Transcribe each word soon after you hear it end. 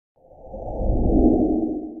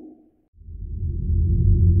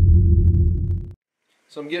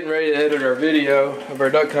So I'm getting ready to edit our video of our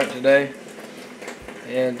duck hunt today,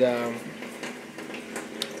 and I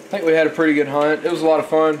think we had a pretty good hunt. It was a lot of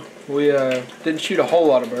fun. We didn't shoot a whole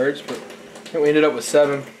lot of birds, but I think we ended up with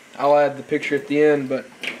 7. I'll add the picture at the end, but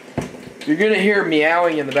you're going to hear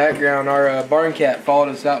meowing in the background. Our barn cat followed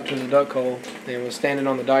us out to the duck hole and was standing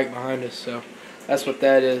on the dike behind us, so that's what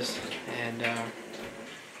that is, and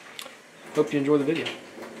hope you enjoy the video.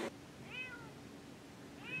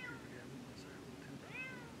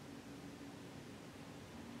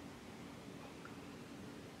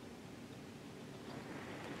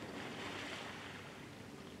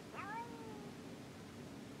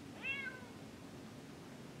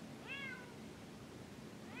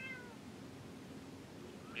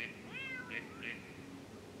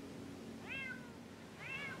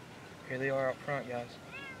 Here they are out front, guys.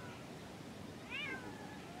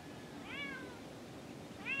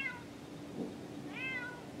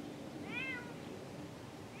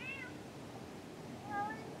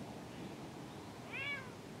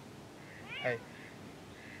 Hey.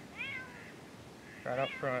 Right out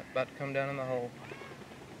front, about to come down in the hole.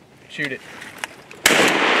 Shoot it.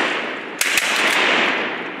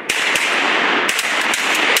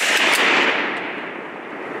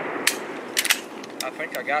 I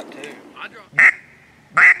think I got 2.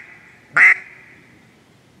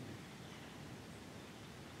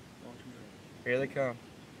 Here they come.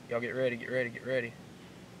 Y'all get ready, get ready, get ready.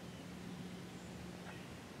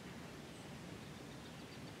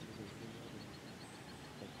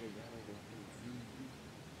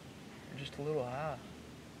 They're just a little high.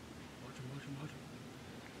 Watch them, watch them, watch them.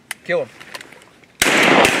 Kill them.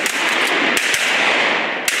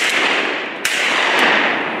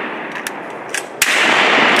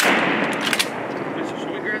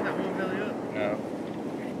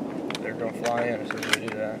 They're going to fly in as soon as we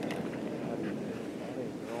do that.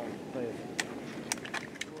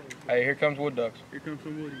 Hey, here comes wood ducks. Here comes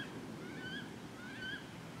some woodies.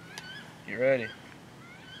 Get ready.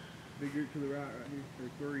 Big group to the right here.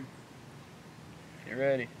 There's 3. Get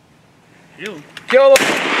ready. Kill them. Kill them!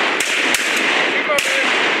 Keep up, man.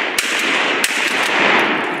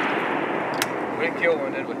 We didn't kill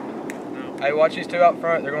one, did we? No. Hey, watch these 2 out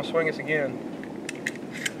front. They're going to swing us again.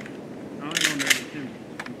 I ain't gonna make it too.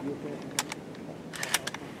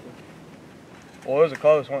 Well, those are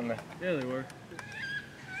close, weren't they? Yeah, they were.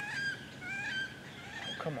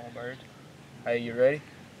 Oh, come on, birds. Hey, you ready?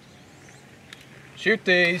 Shoot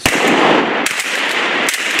these. Yes,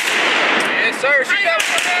 sir. Shoot that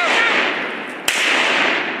one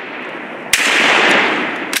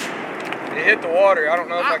down. It hit the water. I don't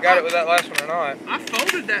know if I got it with that last one or not. I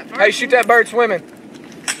folded that first. Hey, shoot that bird swimming.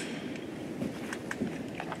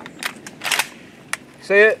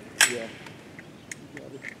 See it? Yeah.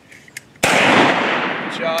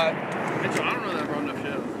 Good shot. Mitchell, I don't know that brought enough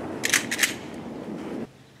shells.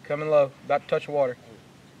 Coming low. About to touch the water.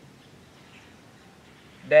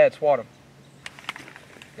 Dad, swat him.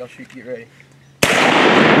 Y'all shoot, get ready.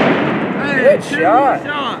 Hey, good shot.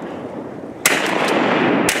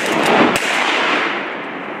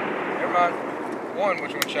 Never mind. 1,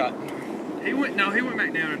 which one shot? He went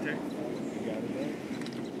back down right there.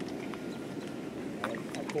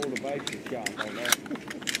 I pulled a basic shot on that.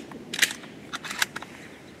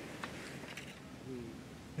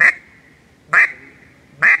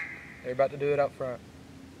 They're about to do it out front.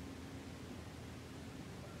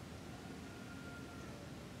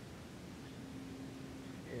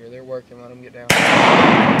 Here, they're working. Let them get down.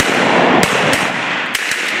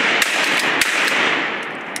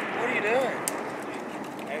 What are you doing?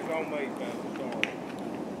 That's on me, man. Sorry.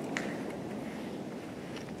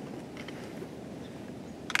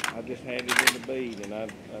 I just had it in the bead and I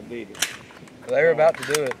did it. They were about to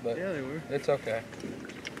do it, but yeah, they were. It's okay.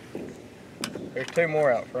 There's 2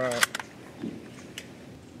 more out front.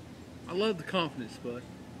 I love the confidence, bud.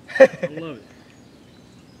 I love it.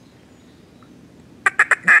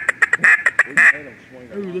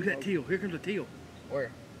 Ooh, look at that teal. Here comes a teal.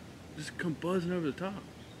 Where? Just come buzzing over the top.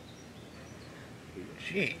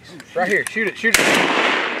 Jeez. Oh, right here. Shoot it. Shoot it.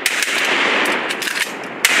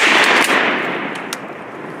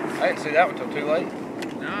 I didn't see that one until too late.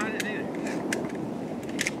 No, I didn't either.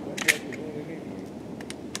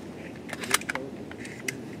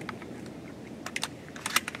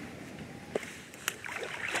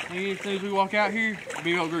 As soon as we walk out here, the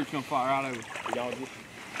big old group's gonna fly right over. Y'all just,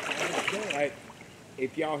 hey,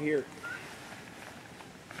 if y'all hear,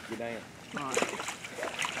 get down. Alright.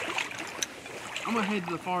 I'm gonna head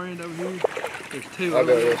to the far end over here. There's 2 I'll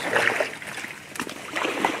over go there. this way.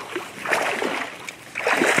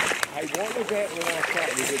 Hey, what was that when I shot?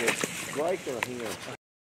 Was it a drake or a hen?